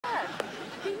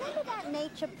Remember that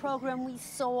nature program we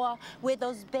saw where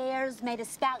those bears made a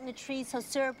spout in a tree so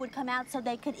syrup would come out so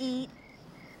they could eat?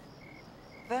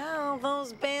 Val,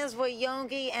 those bears were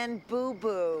Yogi and Boo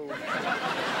Boo.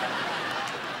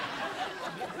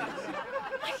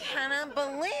 I cannot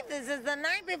believe this is the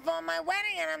night before my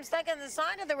wedding and I'm stuck on the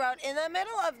side of the road in the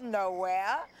middle of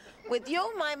nowhere with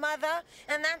you, my mother,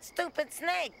 and that stupid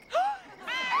snake.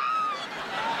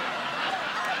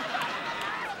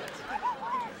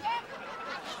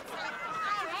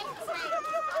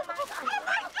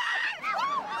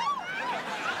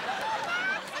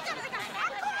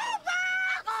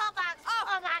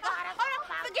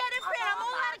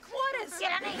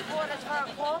 For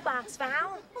a call box,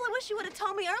 Val. Well, I wish you would have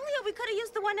told me earlier. We could have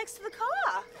used the one next to the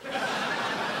car.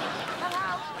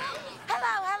 Hello?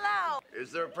 Hello, hello.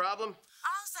 Is there a problem?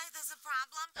 I'll say there's a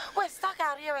problem. We're stuck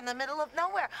out here in the middle of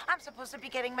nowhere. I'm supposed to be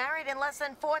getting married in less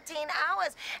than 14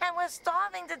 hours, and we're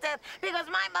starving to death because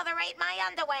my mother ate my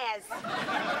underwears.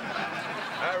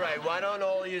 All right, why don't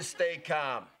all you stay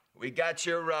calm? We got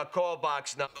your call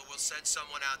box number. We'll send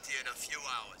someone out to you in a few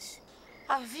hours.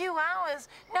 A few hours?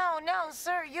 No,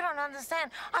 sir, you don't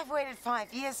understand. I've waited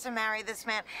 5 years to marry this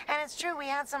man, and it's true we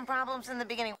had some problems in the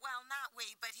beginning. Well, not we,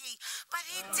 but he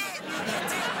did. He did.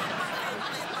 My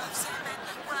family loves him, and,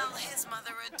 well, his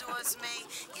mother adores me.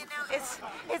 You know,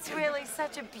 it's really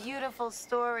such a beautiful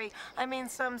story. I mean,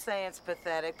 some say it's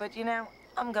pathetic, but, you know,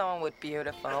 I'm going with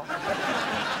beautiful.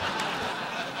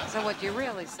 So what you're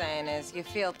really saying is you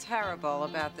feel terrible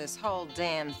about this whole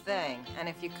damn thing. And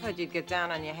if you could, you'd get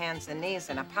down on your hands and knees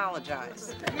and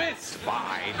apologize. Miss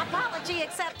Fine. Apology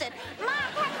accepted. Mom,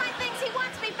 pack my things. He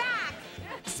wants me back.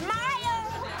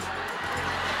 Smile.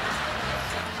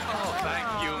 Oh, thank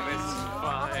you, Miss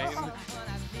Fine.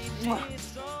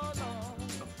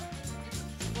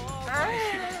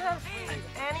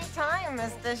 Anytime,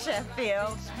 Mr.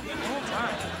 Sheffield.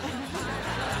 Anytime.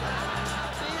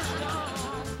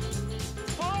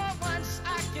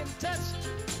 Touch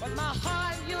what my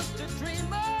heart used to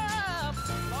dream of.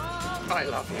 I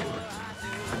love you.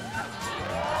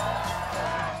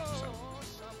 So,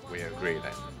 we agree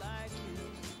then.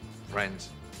 Friends?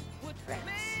 Friends.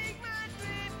 Make my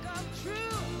dream come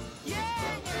true. Yeah.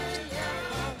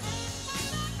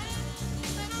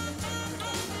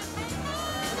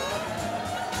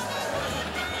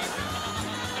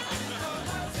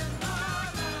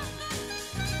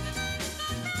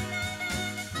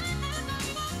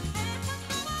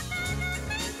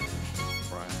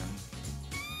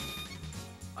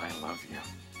 I love you.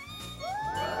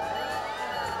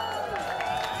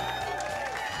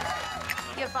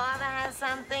 Your father has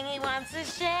something he wants to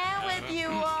share with you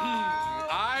all.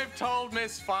 I've told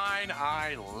Miss Fine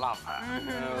I love her.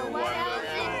 What else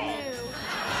is new?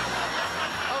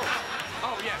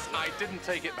 Oh, yes, I didn't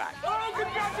take it back. Oh,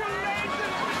 congratulations!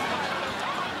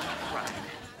 Right.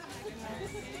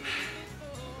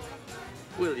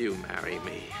 Will you marry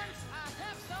me?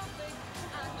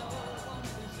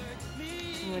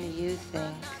 What do you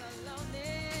think?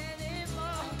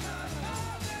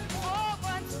 Oh,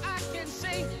 once I can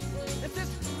sing. If this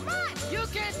mine, you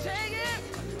can take it.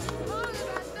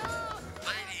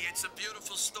 Lady, it's a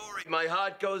beautiful story. My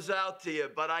heart goes out to you,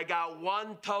 but I got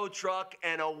one tow truck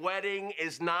and a wedding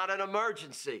is not an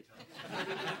emergency.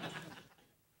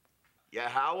 Yeah,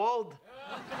 how old?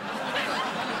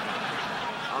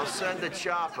 I'll send a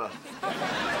chopper.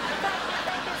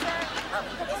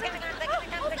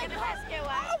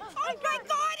 Oh my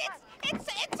God!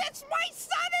 It's my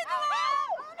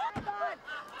son-in-law!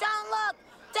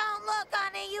 Don't look,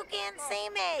 honey. You can't see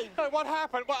me. What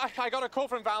happened? Well, I got a call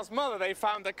from Val's mother. They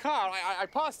found the car. I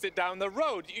passed it down the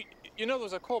road. You know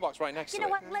there's a call box right next to it. You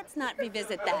know what? Let's not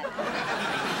revisit that.